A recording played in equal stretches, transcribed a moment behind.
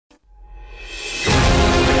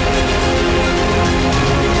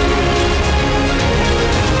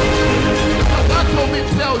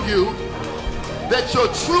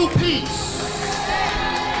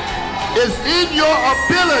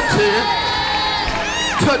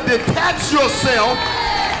to detach yourself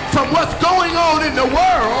from what's going on in the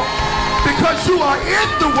world, because you are in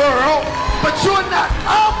the world, but you're not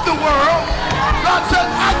of the world. God says,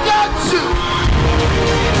 I got you.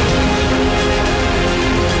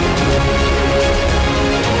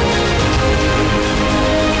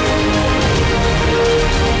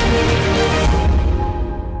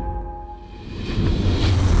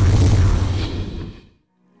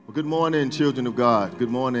 Good morning, children of God. Good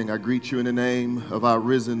morning. I greet you in the name of our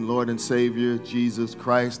risen Lord and Savior, Jesus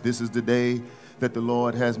Christ. This is the day that the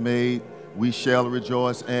Lord has made. We shall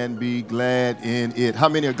rejoice and be glad in it. How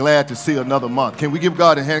many are glad to see another month? Can we give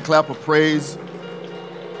God a hand clap of praise?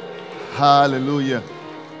 Hallelujah.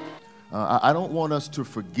 I don't want us to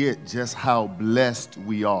forget just how blessed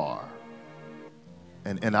we are.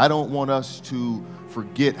 And I don't want us to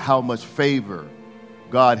forget how much favor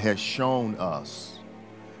God has shown us.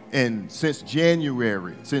 And since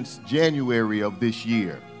January of this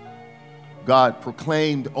year, God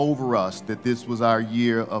proclaimed over us that this was our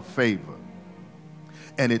year of favor.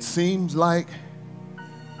 And it seems like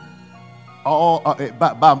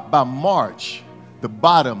by March, the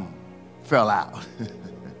bottom fell out.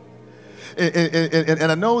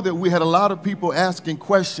 and I know that we had a lot of people asking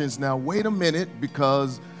questions. Now, wait a minute,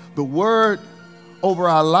 because the word over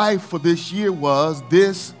our life for this year was,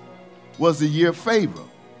 this was the year of favor.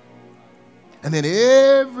 And then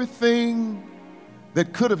everything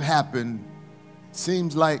that could have happened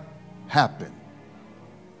seems like happened.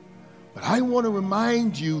 But I want to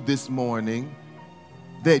remind you this morning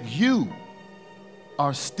that you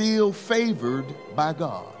are still favored by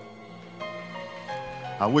God.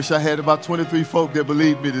 I wish I had about 23 folk that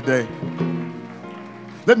believe me today.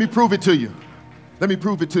 Let me prove it to you. Let me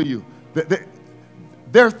prove it to you.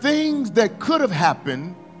 There are things that could have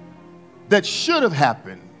happened that should have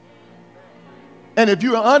happened. And if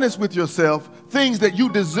you are honest with yourself, things that you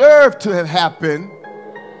deserve to have happened,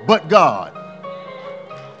 but God.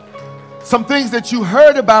 Some things that you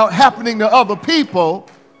heard about happening to other people,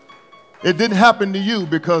 it didn't happen to you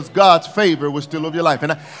because God's favor was still over your life.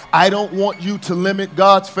 And I don't want you to limit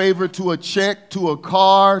God's favor to a check, to a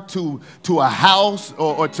car, to a house,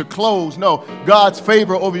 or to clothes. No, God's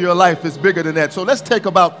favor over your life is bigger than that. So let's take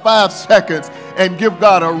about 5 seconds and give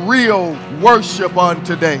God a real worship on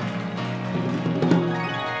today.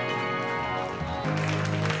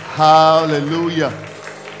 Hallelujah.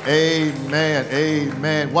 Amen.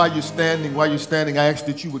 Amen. While you're standing, I ask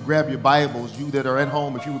that you would grab your Bibles. You that are at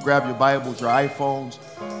home, if you would grab your Bibles, your iPhones,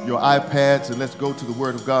 your iPads, and let's go to the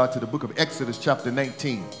Word of God, to the book of Exodus chapter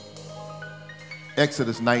 19.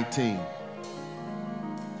 Exodus 19,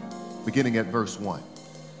 beginning at verse 1.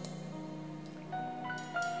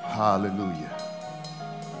 Hallelujah.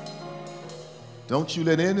 Don't you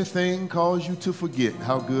let anything cause you to forget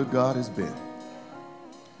how good God has been.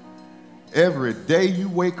 Every day you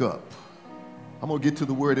wake up, I'm going to get to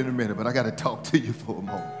the word in a minute, but I got to talk to you for a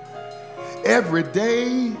moment. Every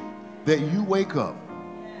day that you wake up,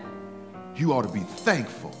 you ought to be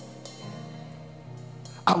thankful.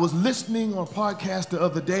 I was listening on a podcast the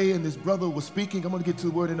other day, and this brother was speaking. I'm going to get to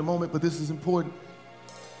the word in a moment, but this is important.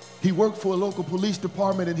 He worked for a local police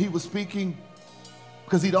department, and he was speaking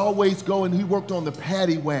because he'd always go, and he worked on the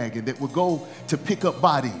paddy wagon that would go to pick up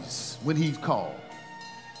bodies when he's called.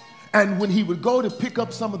 And when he would go to pick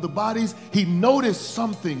up some of the bodies, he noticed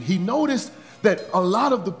something. He noticed that a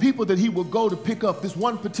lot of the people that he would go to pick up, this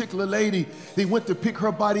one particular lady, they went to pick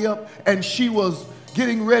her body up, and she was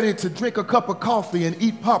getting ready to drink a cup of coffee and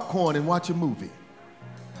eat popcorn and watch a movie.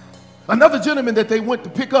 Another gentleman that they went to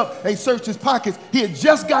pick up, they searched his pockets. He had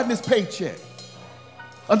just gotten his paycheck.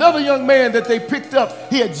 Another young man that they picked up,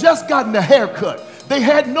 he had just gotten a haircut. They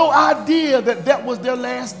had no idea that that was their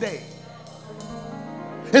last day.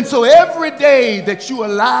 And so every day that you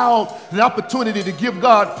allowed an opportunity to give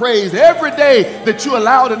God praise, every day that you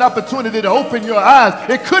allowed an opportunity to open your eyes,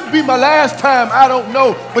 it could be my last time, I don't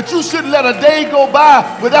know, but you shouldn't let a day go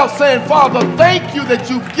by without saying, Father, thank you that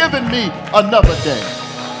you've given me another day.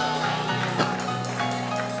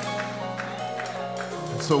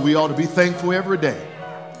 So we ought to be thankful every day,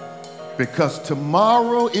 because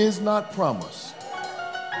tomorrow is not promised.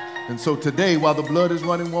 And so today, while the blood is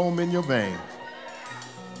running warm in your veins,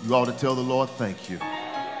 you ought to tell the Lord, thank you.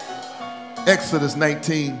 Exodus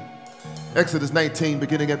 19,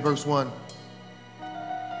 beginning at verse 1.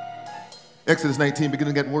 Exodus 19,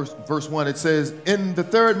 beginning at verse 1, it says, in the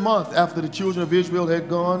 3rd month after the children of Israel had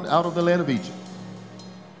gone out of the land of Egypt,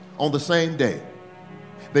 on the same day,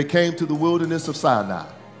 they came to the wilderness of Sinai.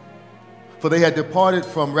 For they had departed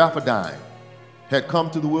from Rephidim, had come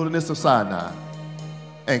to the wilderness of Sinai,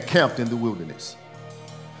 and camped in the wilderness.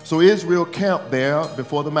 So Israel camped there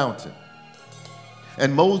before the mountain.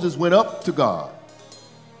 And Moses went up to God.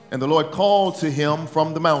 And the Lord called to him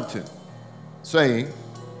from the mountain, saying,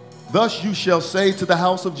 Thus you shall say to the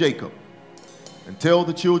house of Jacob, and tell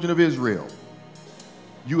the children of Israel,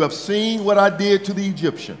 You have seen what I did to the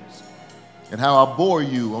Egyptians, and how I bore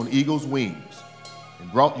you on eagle's wings,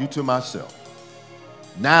 and brought you to myself.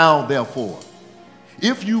 Now, therefore,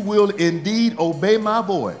 if you will indeed obey my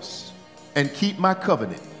voice and keep my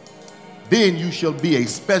covenant, then you shall be a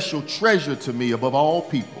special treasure to me above all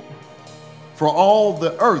people. For all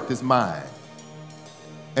the earth is mine,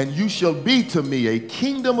 and you shall be to me a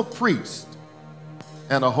kingdom of priests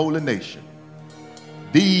and a holy nation.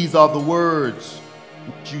 These are the words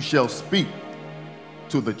which you shall speak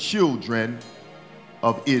to the children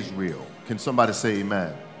of Israel. Can somebody say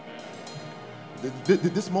amen?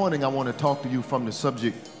 This morning I want to talk to you from the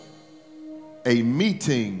subject, a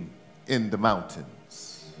meeting in the mountains.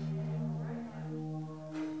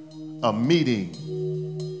 A meeting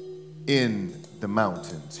in the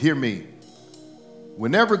mountains. Hear me.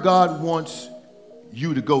 Whenever God wants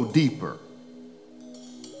you to go deeper,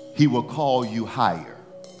 he will call you higher.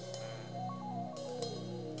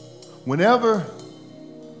 Whenever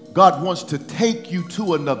God wants to take you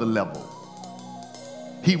to another level,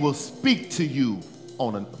 he will speak to you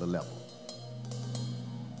on another level.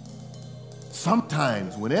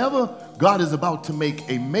 Sometimes, whenever God is about to make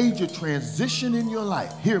a major transition in your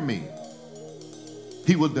life, hear me,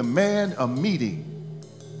 he will demand a meeting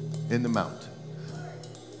in the mountain.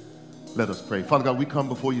 Let us pray. Father God, we come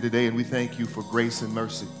before you today and we thank you for grace and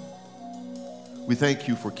mercy. We thank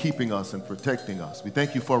you for keeping us and protecting us. We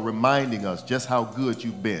thank you for reminding us just how good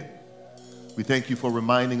you've been. We thank you for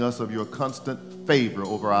reminding us of your constant favor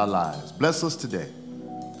over our lives. Bless us today.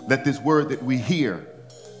 Let this word that we hear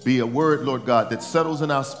be a word, Lord God, that settles in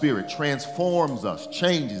our spirit, transforms us,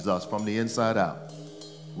 changes us from the inside out.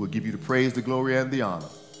 We'll give you the praise, the glory, and the honor.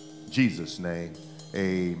 In Jesus' name,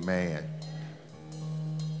 amen.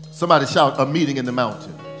 Somebody shout, a meeting in the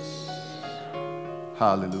mountains.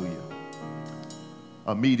 Hallelujah.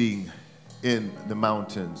 A meeting in the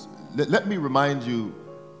mountains. Let me remind you,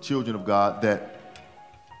 children of God, that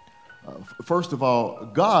first of all,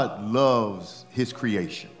 God loves his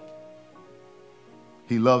creation.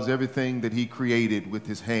 He loves everything that he created with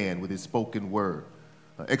his hand, with his spoken word.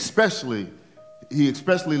 He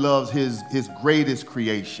especially loves his greatest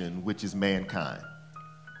creation, which is mankind.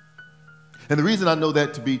 And the reason I know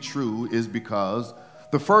that to be true is because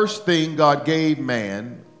the first thing God gave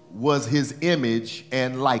man was his image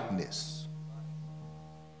and likeness.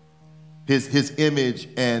 His image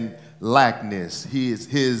and likeness. His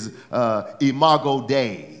imago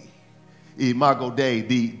Dei. Imago Dei,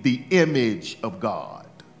 the image of God.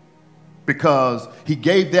 Because he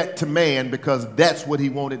gave that to man because that's what he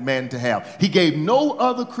wanted man to have. He gave no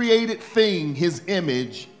other created thing his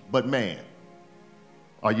image but man.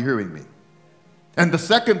 Are you hearing me? And the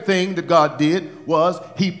second thing that God did was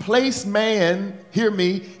he placed man, hear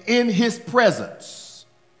me, in his presence,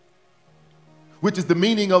 which is the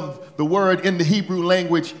meaning of the word in the Hebrew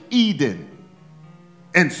language, Eden.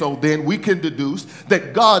 And so then we can deduce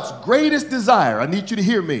that God's greatest desire, I need you to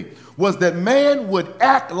hear me, was that man would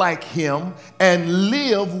act like him and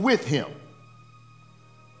live with him.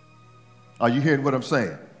 Are you hearing what I'm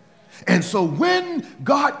saying? And so when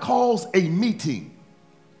God calls a meeting,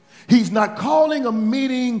 he's not calling a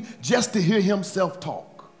meeting just to hear himself talk.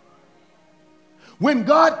 When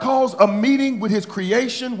God calls a meeting with his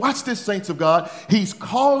creation, watch this, saints of God, he's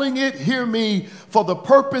calling it, hear me, for the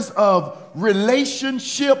purpose of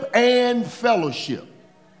relationship and fellowship.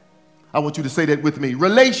 I want you to say that with me.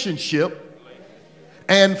 Relationship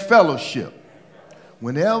and fellowship.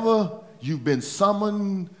 Whenever you've been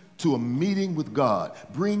summoned to a meeting with God,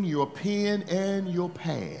 bring your pen and your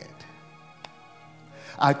pad.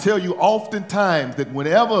 I tell you oftentimes that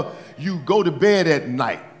whenever you go to bed at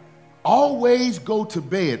night, always go to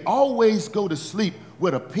bed, always go to sleep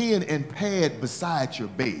with a pen and pad beside your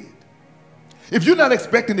bed. If you're not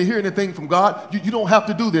expecting to hear anything from God, you don't have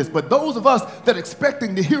to do this. But those of us that are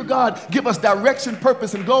expecting to hear God give us direction,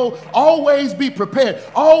 purpose, and goal, always be prepared.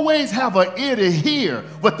 Always have an ear to hear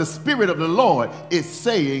what the Spirit of the Lord is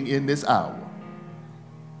saying in this hour.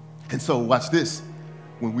 And so watch this.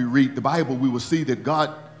 When we read the Bible, we will see that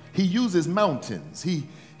God, he uses mountains. He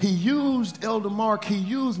used, Elder Mark, he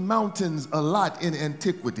used mountains a lot in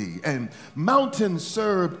antiquity. And mountains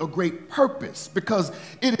served a great purpose because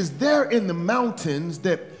it is there in the mountains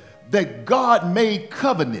that God made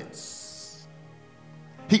covenants.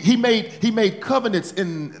 He made covenants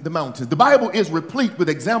in the mountains. The Bible is replete with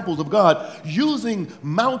examples of God using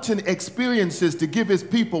mountain experiences to give his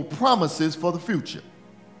people promises for the future.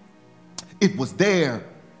 It was there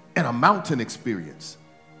in a mountain experience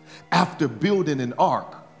after building an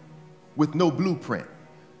ark with no blueprint.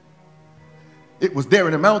 It was there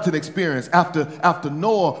in a mountain experience after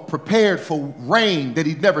Noah prepared for rain that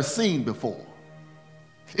he'd never seen before.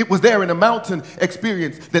 It was there in a mountain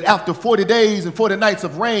experience that after 40 days and 40 nights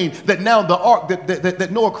of rain, that now the ark that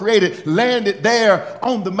Noah created landed there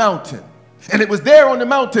on the mountain. And it was there on the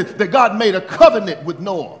mountain that God made a covenant with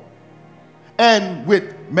Noah and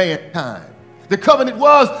with mankind. The covenant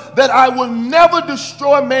was that I will never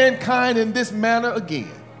destroy mankind in this manner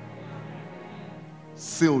again.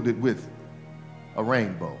 Sealed it with a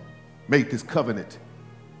rainbow. Made this covenant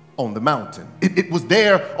on the mountain. It was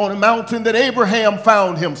there on the mountain that Abraham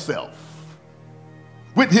found himself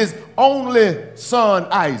with his only son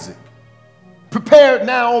Isaac, prepared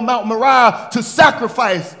now on Mount Moriah to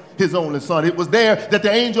sacrifice his only son. It was there that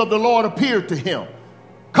the angel of the Lord appeared to him,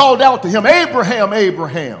 called out to him, Abraham,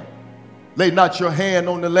 Abraham, lay not your hand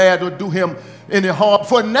on the lad or do him any harm,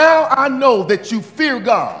 for now I know that you fear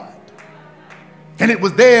God. And it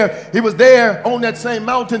was there on that same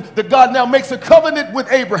mountain that God now makes a covenant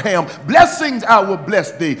with Abraham. Blessings I will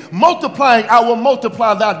bless thee. Multiplying I will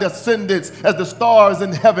multiply thy descendants as the stars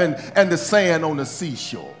in heaven and the sand on the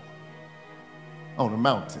seashore. On the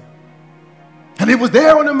mountain. And it was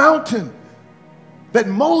there on the mountain that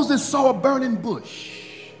Moses saw a burning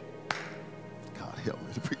bush. God help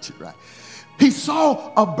me to preach it right. He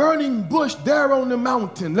saw a burning bush there on the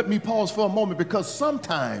mountain. Let me pause for a moment, because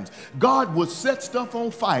sometimes God will set stuff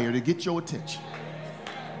on fire to get your attention.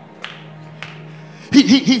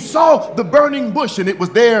 He saw the burning bush, and it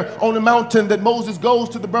was there on the mountain that Moses goes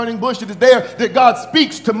to the burning bush. It is there that God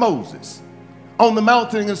speaks to Moses on the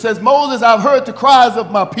mountain and says, Moses, I've heard the cries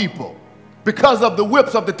of my people because of the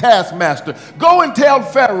whips of the taskmaster. Go and tell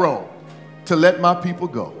Pharaoh to let my people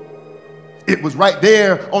go. It was right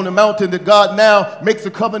there on the mountain that God now makes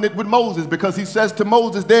a covenant with Moses, because he says to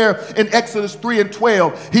Moses there in Exodus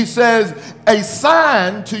 3:12, he says, a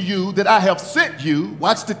sign to you that I have sent you,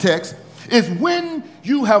 watch the text, is when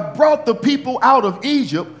you have brought the people out of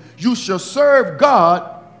Egypt, you shall serve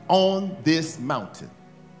God on this mountain.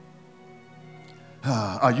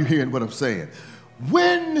 Are you hearing what I'm saying?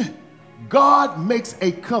 When God makes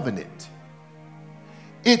a covenant,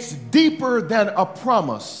 it's deeper than a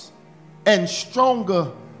promise and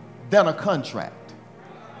stronger than a contract.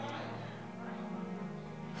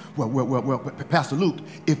 Well, Pastor Luke,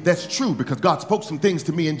 if that's true, because God spoke some things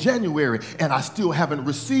to me in January and I still haven't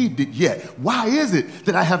received it yet. Why is it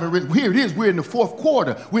that I haven't? Here it is. We're in the fourth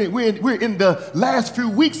quarter. We're in the last few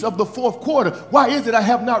weeks of the fourth quarter. Why is it I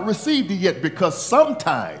have not received it yet? Because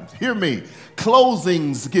sometimes, hear me,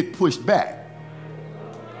 closings get pushed back.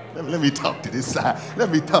 Let me talk to this side.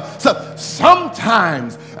 Let me talk. So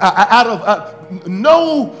sometimes, out of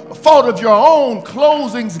no fault of your own,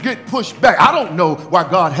 closings get pushed back. I don't know why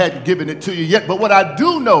God hadn't given it to you yet, but what I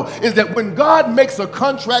do know is that when God makes a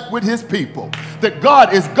contract with his people, that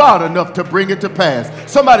God is God enough to bring it to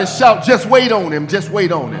pass. Somebody shout, just wait on him, just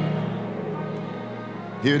wait on him.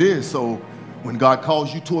 Here it is. So when God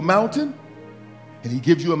calls you to a mountain and he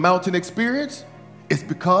gives you a mountain experience, it's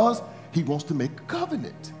because he wants to make a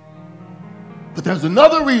covenant. But there's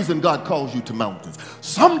another reason God calls you to mountains.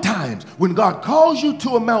 Sometimes when God calls you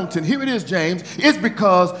to a mountain, here it is, James, it's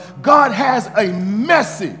because God has a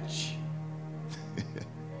message.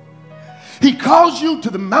 He calls you to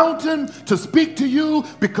the mountain to speak to you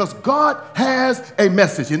because God has a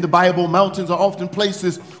message. In the Bible, mountains are often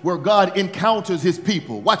places where God encounters his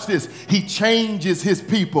people. Watch this. He changes his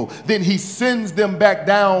people. Then he sends them back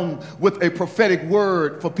down with a prophetic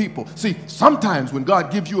word for people. See, sometimes when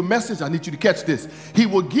God gives you a message, I need you to catch this. He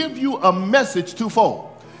will give you a message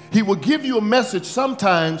twofold. He will give you a message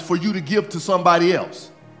sometimes for you to give to somebody else.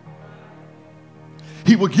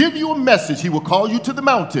 He will give you a message. He will call you to the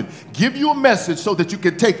mountain, give you a message so that you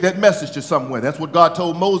can take that message to somewhere. That's what God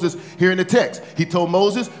told Moses here in the text. He told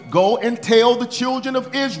Moses, go and tell the children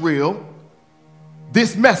of Israel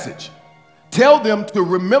this message. Tell them to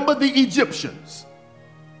remember the Egyptians.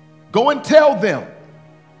 Go and tell them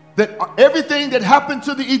that everything that happened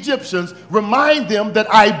to the Egyptians, remind them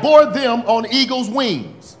that I bore them on eagle's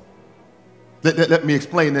wings. Let me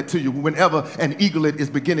explain that to you. Whenever an eaglet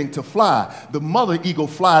is beginning to fly, the mother eagle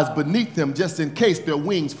flies beneath them just in case their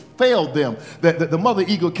wings fail them. The mother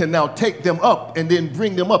eagle can now take them up and then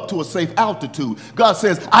bring them up to a safe altitude. God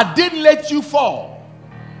says, I didn't let you fall.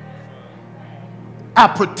 I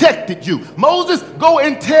protected you. Moses, go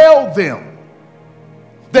and tell them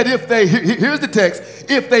that if they, here's the text,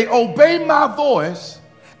 if they obey my voice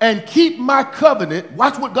and keep my covenant,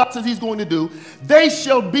 watch what God says he's going to do, they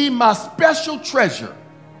shall be my special treasure.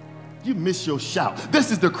 You miss your shout. This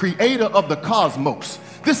is the creator of the cosmos.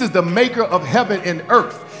 This is the maker of heaven and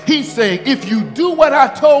earth. He's saying, if you do what I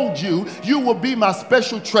told you, you will be my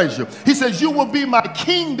special treasure. He says, you will be my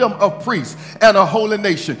kingdom of priests and a holy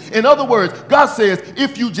nation. In other words, God says,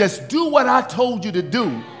 if you just do what I told you to do,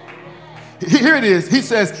 here it is. He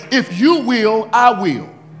says, if you will, I will.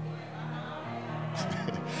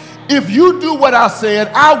 If you do what I said,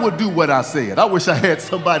 I will do what I said. I wish I had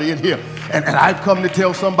somebody in here. And I've come to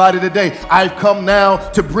tell somebody today, I've come now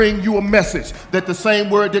to bring you a message that the same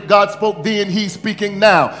word that God spoke then, he's speaking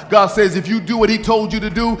now. God says, if you do what he told you to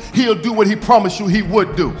do, he'll do what he promised you he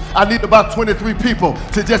would do. I need about 23 people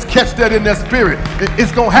to just catch that in their spirit.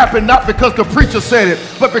 It's going to happen not because the preacher said it,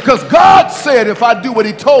 but because God said, if I do what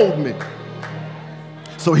he told me.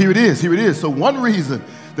 So here it is. Here it is. So one reason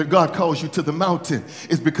that God calls you to the mountain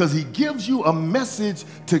is because he gives you a message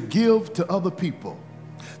to give to other people.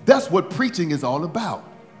 That's what preaching is all about.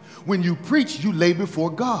 When you preach, you lay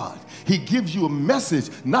before God. He gives you a message,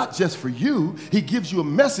 not just for you. He gives you a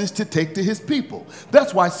message to take to his people.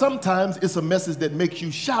 That's why sometimes it's a message that makes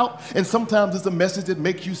you shout, and sometimes it's a message that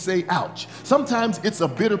makes you say, ouch. Sometimes it's a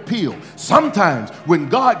bitter pill. Sometimes when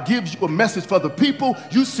God gives you a message for the people,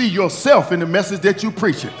 you see yourself in the message that you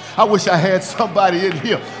preach it. I wish I had somebody in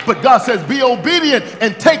here. But God says, be obedient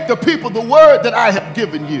and take the people the word that I have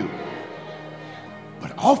given you.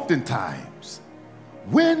 But oftentimes,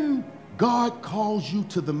 when God calls you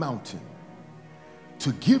to the mountain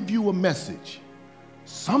to give you a message,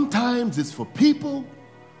 sometimes it's for people,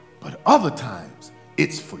 but other times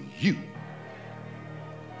it's for you.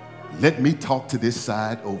 Let me talk to this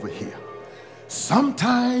side over here.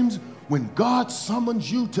 Sometimes when God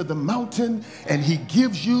summons you to the mountain and he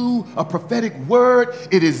gives you a prophetic word,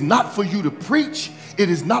 it is not for you to preach. It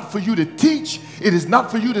is not for you to teach. It is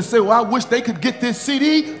not for you to say, well, I wish they could get this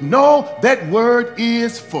CD. No, that word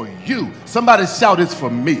is for you. Somebody shout, it's for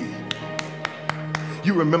me.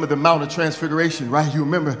 You remember the Mount of Transfiguration, right? You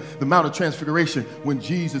remember the Mount of Transfiguration when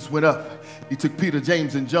Jesus went up. He took Peter,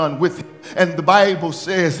 James, and John with him. And the Bible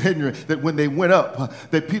says, Henry, that when they went up,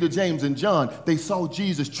 that Peter, James, and John, they saw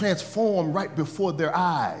Jesus transform right before their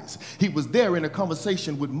eyes. He was there in a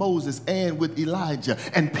conversation with Moses and with Elijah.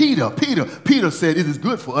 And Peter said, it is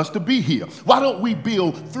good for us to be here. Why don't we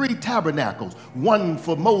build 3 tabernacles? One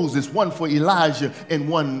for Moses, one for Elijah, and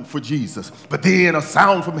one for Jesus. But then a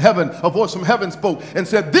sound from heaven, a voice from heaven spoke and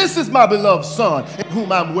said, this is my beloved son in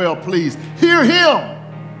whom I'm well pleased. Hear him.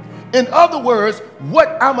 In other words, what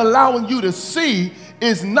I'm allowing you to see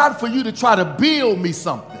is not for you to try to build me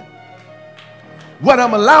something. What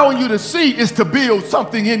I'm allowing you to see is to build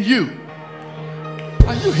something in you.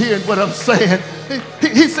 Are you hearing what I'm saying?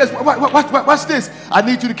 He says, watch this. I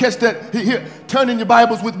need you to catch that. Here, turn in your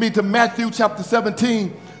Bibles with me to Matthew chapter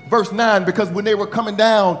 17, verse 9, because when they were coming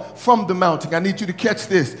down from the mountain, I need you to catch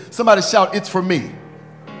this. Somebody shout, it's for me.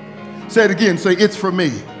 Say it again. Say, it's for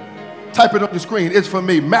me. Type it on the screen. It's for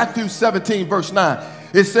me. Matthew 17, verse 9.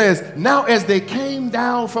 It says, now as they came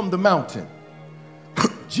down from the mountain,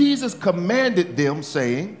 Jesus commanded them,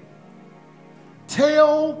 saying,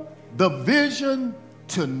 tell the vision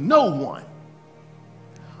to no one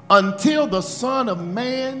until the Son of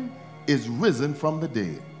Man is risen from the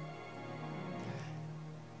dead.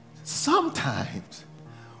 Sometimes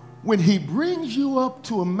when he brings you up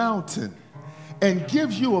to a mountain and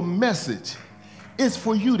gives you a message, it's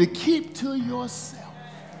for you to keep to yourself.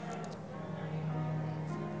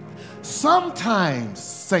 Sometimes,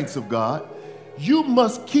 saints of God, you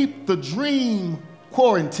must keep the dream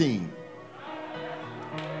quarantined.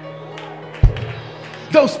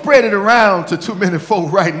 Don't spread it around to too many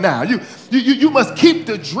folk right now. You must keep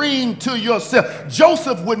the dream to yourself.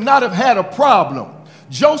 Joseph would not have had a problem.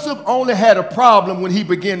 Joseph only had a problem when he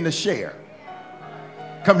began to share.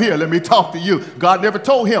 Come here, let me talk to you. God never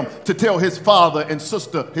told him to tell his father and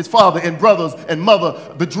sister, his father and brothers and mother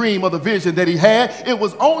the dream or the vision that he had. It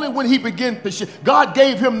was only when he began to share. God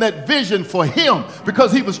gave him that vision for him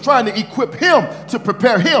because he was trying to equip him to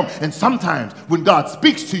prepare him. And sometimes when God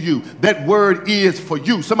speaks to you, that word is for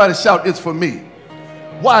you. Somebody shout, it's for me.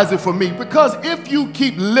 Why is it for me? Because if you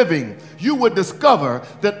keep living, you will discover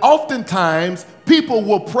that oftentimes people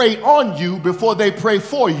will pray on you before they pray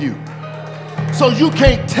for you. So you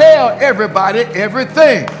can't tell everybody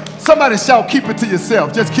everything. Somebody shout, keep it to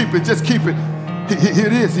yourself. Just keep it, just keep it. Here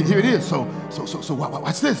it is, here it is. So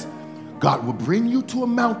watch this. God will bring you to a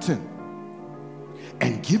mountain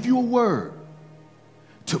and give you a word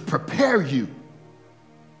to prepare you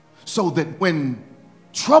so that when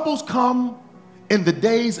troubles come in the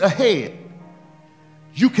days ahead,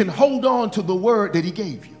 you can hold on to the word that he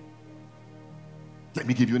gave you. Let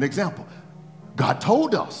me give you an example. God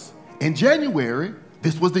told us in January,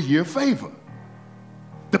 this was the year of favor.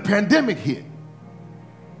 The pandemic hit.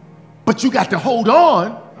 But you got to hold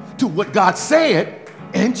on to what God said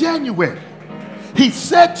in January. He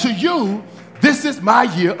said to you, this is my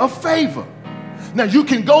year of favor. Now you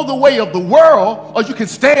can go the way of the world, or you can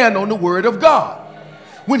stand on the word of God.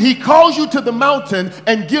 When he calls you to the mountain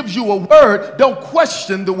and gives you a word, don't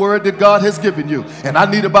question the word that God has given you. And I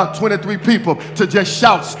need about 23 people to just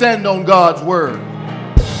shout, stand on God's word.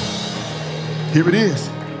 Here it is.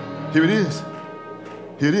 Here it is.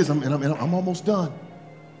 Here it is. I'm almost done.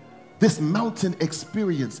 This mountain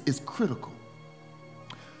experience is critical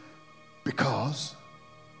because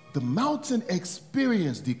the mountain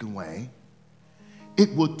experience, Deacon Wayne,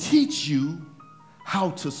 it will teach you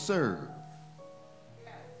how to serve.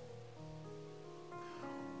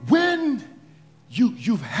 When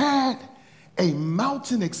you've had a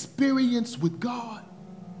mountain experience with God,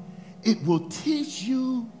 it will teach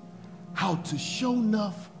you how to show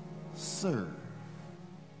enough serve.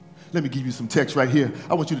 Let me give you some text right here.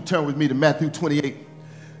 I want you to turn with me to Matthew 28.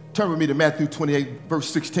 Turn with me to Matthew 28, verse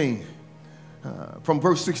 16. From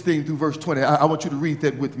verse 16 through verse 20. I want you to read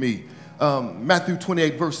that with me. Matthew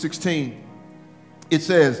 28, verse 16. It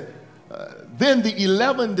says, then the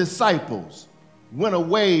 11 disciples went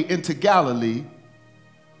away into Galilee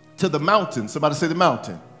to the mountain. Somebody say the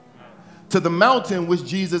mountain. To the mountain which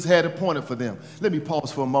Jesus had appointed for them. Let me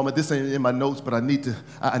pause for a moment. This ain't in my notes, but I need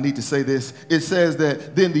to say this. It says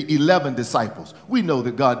that then the 11 disciples. We know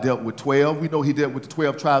that God dealt with 12. We know he dealt with the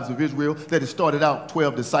 12 tribes of Israel, that it started out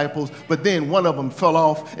 12 disciples, but then one of them fell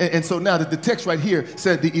off. And so now that the text right here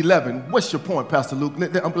said the 11. What's your point, Pastor Luke?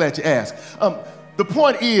 I'm glad you asked. The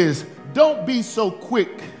point is, don't be so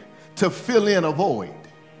quick to fill in a void.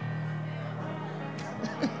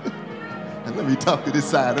 Let me talk to this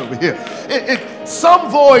side over here.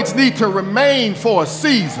 Some voids need to remain for a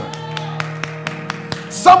season.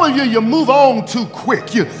 Some of you move on too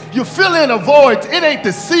quick. You fill in a void. It ain't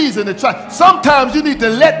the season to try. Sometimes you need to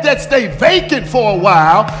let that stay vacant for a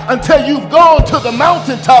while until you've gone to the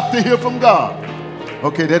mountaintop to hear from God.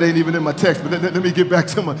 Okay, that ain't even in my text, but let me get back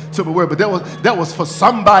to my word. But that was for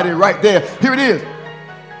somebody right there. Here it is.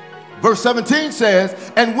 Verse 17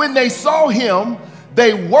 says, and when they saw him,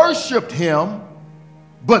 they worshiped him,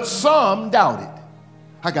 but some doubted.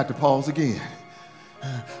 I got to pause again.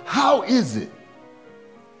 How is it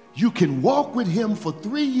you can walk with him for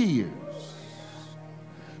 3 years,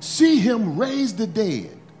 see him raise the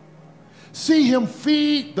dead, see him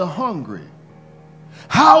feed the hungry?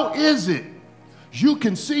 How is it you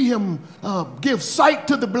can see him give sight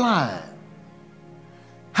to the blind?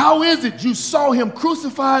 How is it you saw him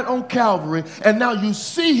crucified on Calvary and now you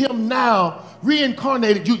see him now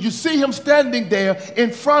reincarnated? You see him standing there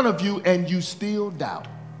in front of you and you still doubt.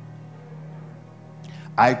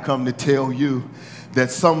 I come to tell you that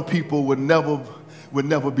some people would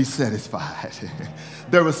never be satisfied.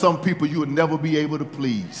 There are some people you would never be able to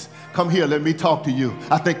please. Come here, let me talk to you.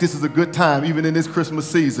 I think this is a good time, even in this Christmas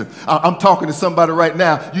season. I'm talking to somebody right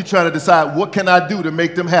now. You're trying to decide, what can I do to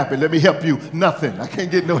make them happy? Let me help you. Nothing. I can't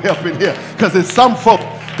get no help in here. Because there's some folk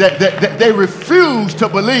that they refuse to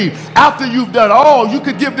believe. After you've done all, you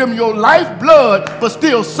could give them your lifeblood, but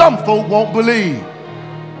still some folk won't believe.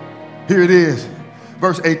 Here it is.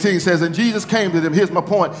 Verse 18 says, and Jesus came to them. Here's my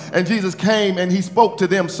point. And Jesus came and he spoke to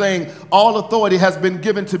them, saying, all authority has been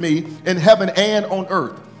given to me in heaven and on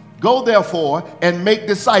earth. Go therefore and make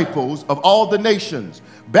disciples of all the nations,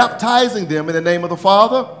 baptizing them in the name of the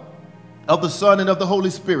Father, of the Son, and of the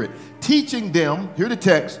Holy Spirit, teaching them, hear the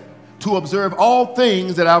text, to observe all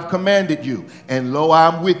things that I've commanded you. And lo,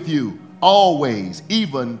 I'm with you always,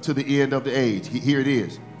 even to the end of the age. Here it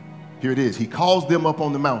is. Here it is. He calls them up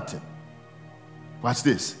on the mountain. Watch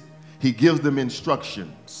this. He gives them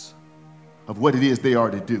instructions of what it is they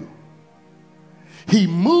are to do. He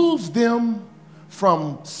moves them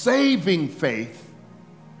from saving faith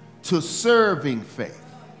to serving faith.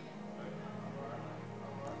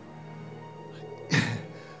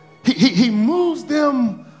 He moves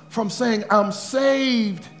them from saying, I'm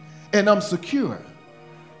saved and I'm secure,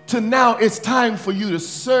 to now it's time for you to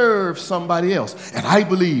serve somebody else. And I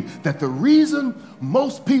believe that the reason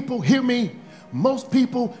most people, hear me, most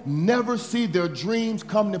people never see their dreams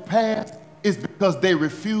come to pass is because they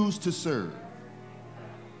refuse to serve.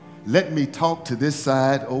 Let me talk to this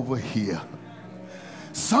side over here.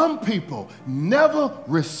 Some people never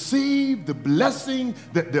receive the blessing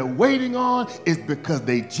that they're waiting on is because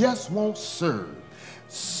they just won't serve.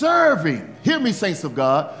 Serving, hear me, saints of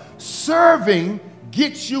God, serving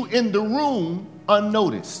gets you in the room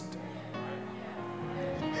unnoticed.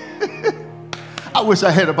 I wish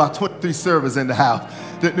I had about 23 servers in the house.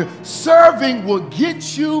 Serving will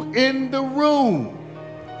get you in the room.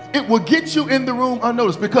 It will get you in the room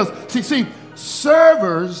unnoticed because, see,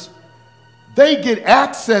 servers, they get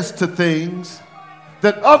access to things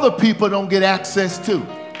that other people don't get access to.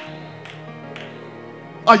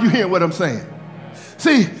 Are you hearing what I'm saying?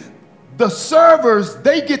 See, the servers,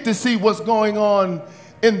 they get to see what's going on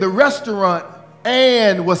in the restaurant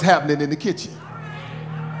and what's happening in the kitchen.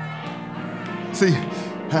 See,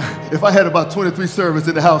 if I had about 23 servers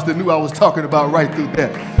in the house that knew I was talking about right through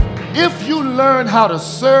that. If you learn how to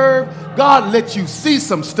serve, God lets you see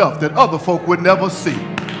some stuff that other folk would never see.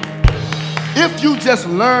 If you just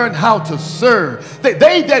learn how to serve,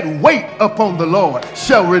 they that wait upon the Lord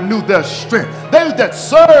shall renew their strength. They that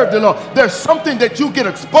serve the Lord, there's something that you get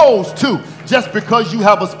exposed to just because you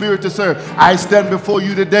have a spirit to serve. I stand before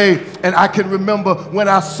you today and I can remember when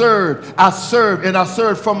I served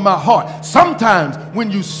from my heart. Sometimes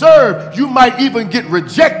when you serve, you might even get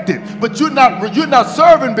rejected, but you're not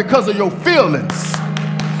serving because of your feelings.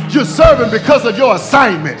 You're serving because of your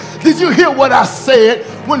assignment. Did you hear what I said?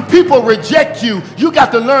 When people reject you, you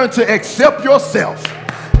got to learn to accept yourself.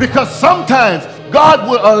 Because sometimes God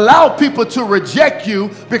will allow people to reject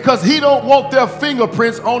you because he don't want their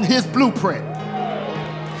fingerprints on his blueprint.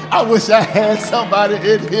 I wish I had somebody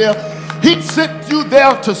in here. He sent you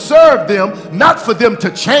there to serve them, not for them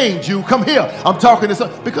to change you. Come here. I'm talking to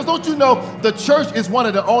some. Because don't you know, the church is one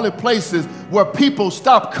of the only places where people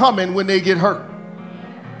stop coming when they get hurt.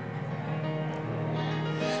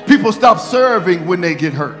 People stop serving when they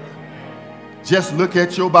get hurt. Just look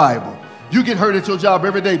at your Bible. You get hurt at your job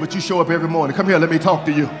every day, but you show up every morning. Come here, let me talk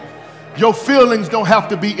to you. Your feelings don't have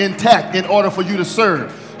to be intact in order for you to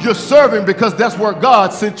serve. You're serving because that's what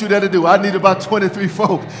God sent you there to do. I need about 23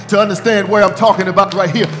 folks to understand where I'm talking about right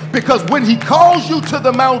here. Because when he calls you to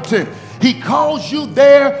the mountain, he calls you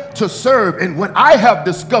there to serve. And what I have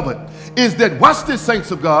discovered is that, watch this,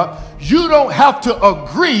 saints of God, you don't have to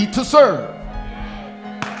agree to serve.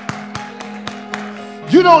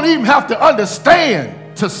 You don't even have to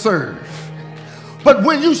understand to serve. But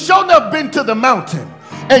when you sure enough been to the mountain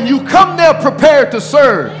and you come there prepared to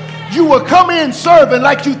serve, you will come in serving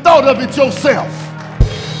like you thought of it yourself.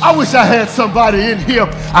 I wish I had somebody in here.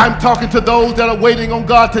 I'm talking to those that are waiting on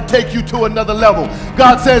God to take you to another level.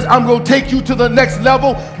 God says, I'm going to take you to the next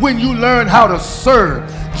level when you learn how to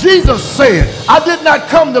serve. Jesus said, I did not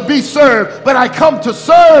come to be served, but I come to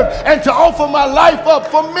serve and to offer my life up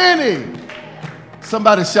for many.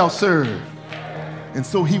 Somebody shall serve. And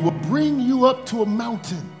so he will bring you up to a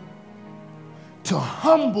mountain to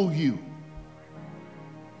humble you,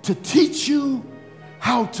 to teach you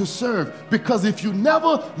how to serve. Because if you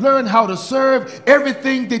never learn how to serve,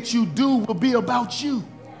 everything that you do will be about you.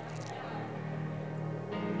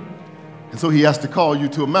 And so he has to call you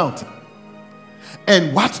to a mountain.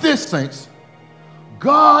 And watch this, saints.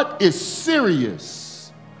 God is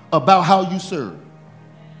serious about how you serve.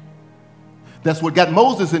 That's what got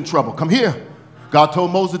Moses in trouble. Come here. God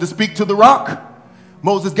told Moses to speak to the rock.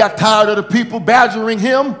 Moses got tired of the people badgering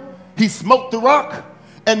him. He smote the rock.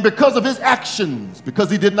 And because of his actions,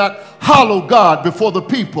 because he did not hallow God before the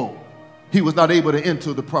people, he was not able to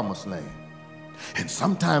enter the promised land. And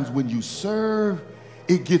sometimes when you serve,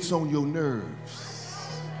 it gets on your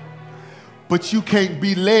nerves. But you can't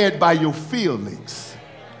be led by your feelings.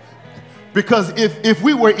 Because if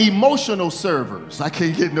we were emotional servers, I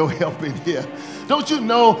can't get no help in here. Don't you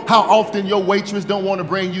know how often your waitress don't want to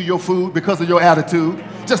bring you your food because of your attitude?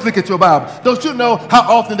 Just look at your Bible. Don't you know how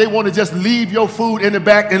often they want to just leave your food in the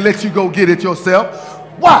back and let you go get it yourself?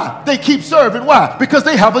 Why? They keep serving. Why? Because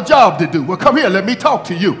they have a job to do. Well, come here, let me talk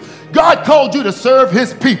to you. God called you to serve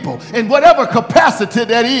his people in whatever capacity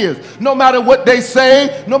that is. No matter what they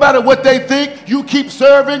say, no matter what they think, you keep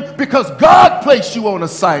serving because God placed you on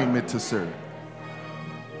assignment to serve.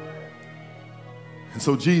 And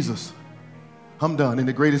so Jesus, I'm done, in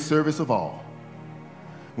the greatest service of all,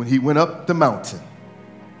 when he went up the mountain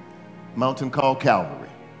called Calvary,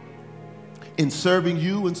 in serving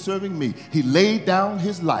you and serving me, he laid down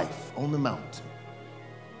his life on the mountain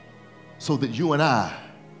so that you and I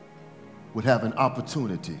would have an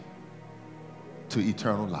opportunity to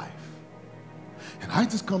eternal life. And I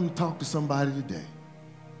just come to talk to somebody today,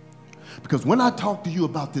 because when I talk to you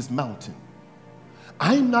about this mountain,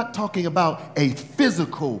 I'm not talking about a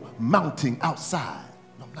physical mountain outside.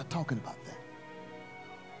 No, I'm not talking about that.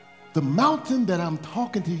 The mountain that I'm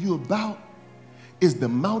talking to you about is the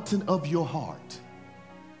mountain of your heart.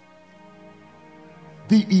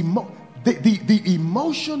 the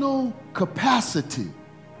emotional capacity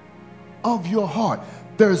of your heart.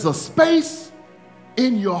 There's a space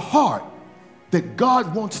in your heart that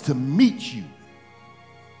God wants to meet you.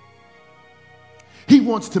 He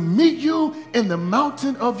wants to meet you in the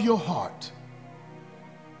mountain of your heart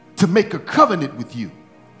to make a covenant with you.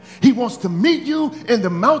 He wants to meet you in the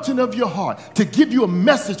mountain of your heart to give you a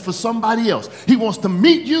message for somebody else. He wants to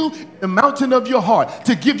meet you in the mountain of your heart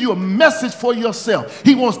to give you a message for yourself.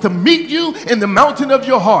 He wants to meet you in the mountain of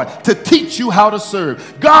your heart to teach you how to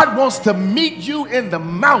serve. God wants to meet you in the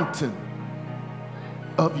mountain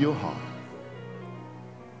of your heart.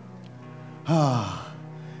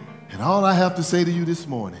 And all I have to say to you this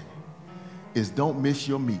morning is don't miss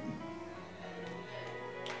your meeting.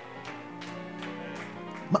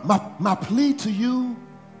 My plea to you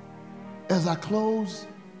as I close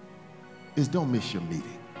is don't miss your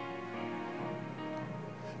meeting.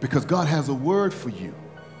 Because God has a word for you.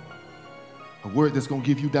 A word that's going to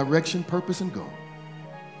give you direction, purpose, and goal.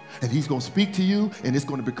 And he's going to speak to you, and it's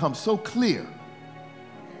going to become so clear.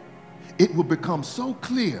 It will become so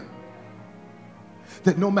clear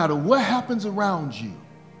that no matter what happens around you,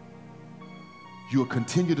 you'll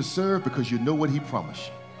continue to serve because you know what he promised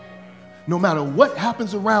you. No matter what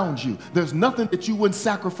happens around you, there's nothing that you wouldn't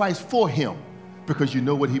sacrifice for him because you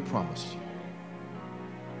know what he promised you.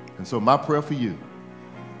 And so my prayer for you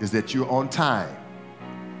is that you're on time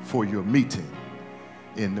for your meeting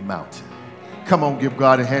in the mountain. Come on, give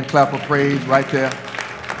God a hand clap of praise right there.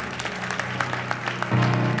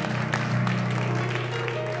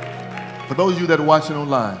 For those of you that are watching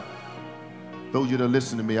online, those of you that are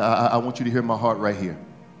listening to me, I want you to hear my heart right here.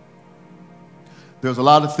 There's a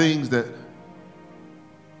lot of things that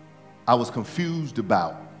I was confused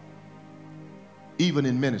about, even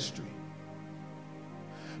in ministry,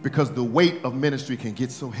 because the weight of ministry can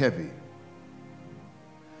get so heavy.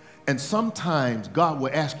 And sometimes God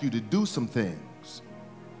will ask you to do some things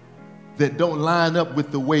that don't line up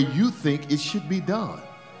with the way you think it should be done.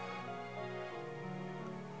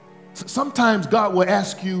 Sometimes God will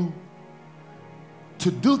ask you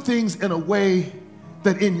to do things in a way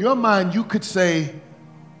that in your mind you could say,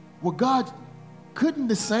 well, God, couldn't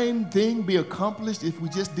the same thing be accomplished if we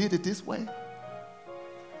just did it this way?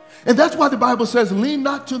 And that's why the Bible says, lean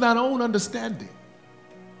not to thine own understanding,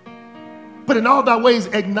 but in all thy ways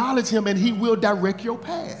acknowledge him and he will direct your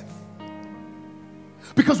path.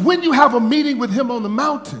 Because when you have a meeting with him on the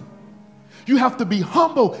mountain, you have to be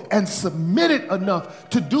humble and submitted enough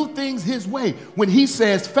to do things his way. When he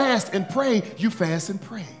says fast and pray, you fast and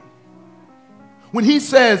pray. When he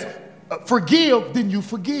says forgive, then you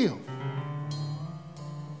forgive.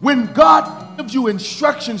 When God gives you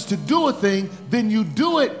instructions to do a thing, then you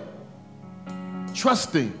do it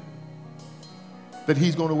trusting that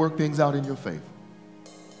he's going to work things out in your favor.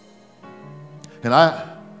 And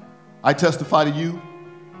I testify to you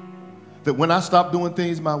that when I stop doing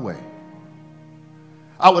things my way,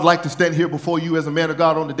 I would like to stand here before you as a man of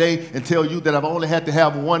God on the day and tell you that I've only had to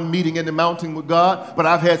have one meeting in the mountain with God, but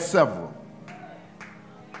I've had several.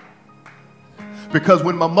 Because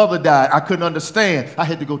when my mother died, I couldn't understand. I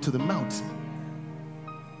had to go to the mountain.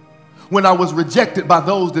 When I was rejected by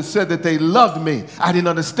those that said that they loved me, I didn't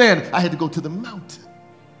understand. I had to go to the mountain.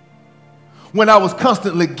 When I was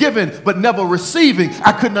constantly giving but never receiving,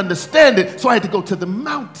 I couldn't understand it, so I had to go to the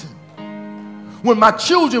mountain. When my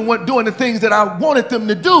children weren't doing the things that I wanted them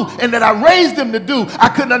to do and that I raised them to do, I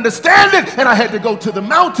couldn't understand it, and I had to go to the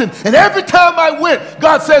mountain. And every time I went,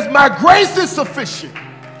 God says, my grace is sufficient.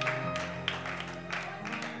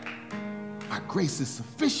 My grace is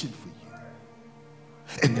sufficient for you.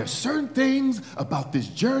 And there's certain things about this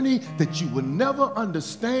journey that you will never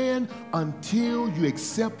understand until you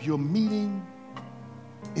accept your meeting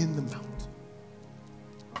in the mountain.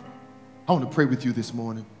 I want to pray with you this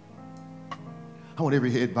morning. I want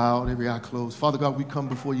every head bowed, every eye closed. Father God, we come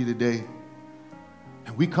before you today,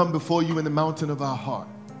 and we come before you in the mountain of our heart,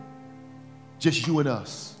 just you and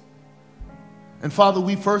us. And Father,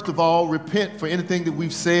 we first of all repent for anything that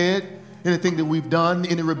we've said, anything that we've done,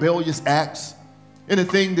 any rebellious acts,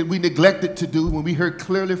 anything that we neglected to do when we heard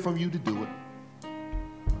clearly from you to do it.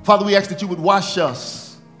 Father, we ask that you would wash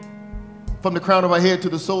us from the crown of our head to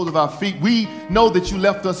the soles of our feet. We know that you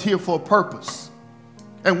left us here for a purpose.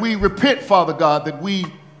 And we repent, Father God, that we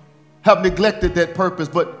have neglected that purpose.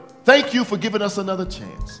 But thank you for giving us another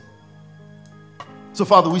chance. So,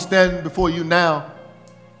 Father, we stand before you now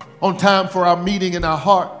on time for our meeting in our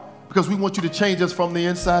heart because we want you to change us from the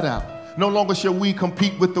inside out. No longer shall we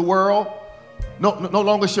compete with the world. No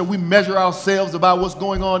longer shall we measure ourselves about what's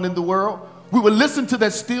going on in the world. We will listen to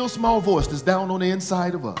that still small voice that's down on the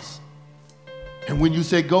inside of us. And when you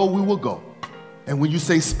say go, we will go. And when you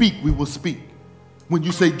say speak, we will speak. When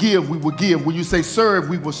you say give, we will give. When you say serve,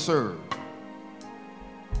 we will serve.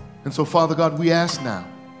 And so, Father God, we ask now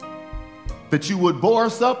that you would bore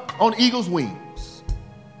us up on eagle's wings.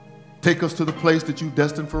 Take us to the place that you've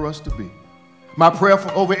destined for us to be. My prayer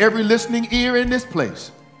for over every listening ear in this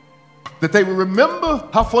place, that they will remember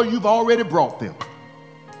how far you've already brought them.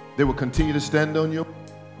 They will continue to stand on your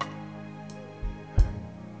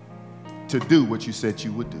to do what you said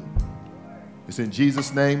you would do. It's in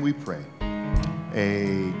Jesus' name we pray.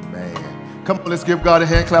 Amen. Come on, let's give God a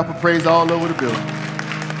hand clap of praise all over the building.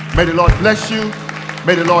 May the Lord bless you.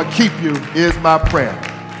 May the Lord keep you is my prayer.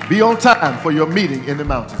 Be on time for your meeting in the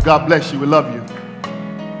mountains. God bless you. We love you.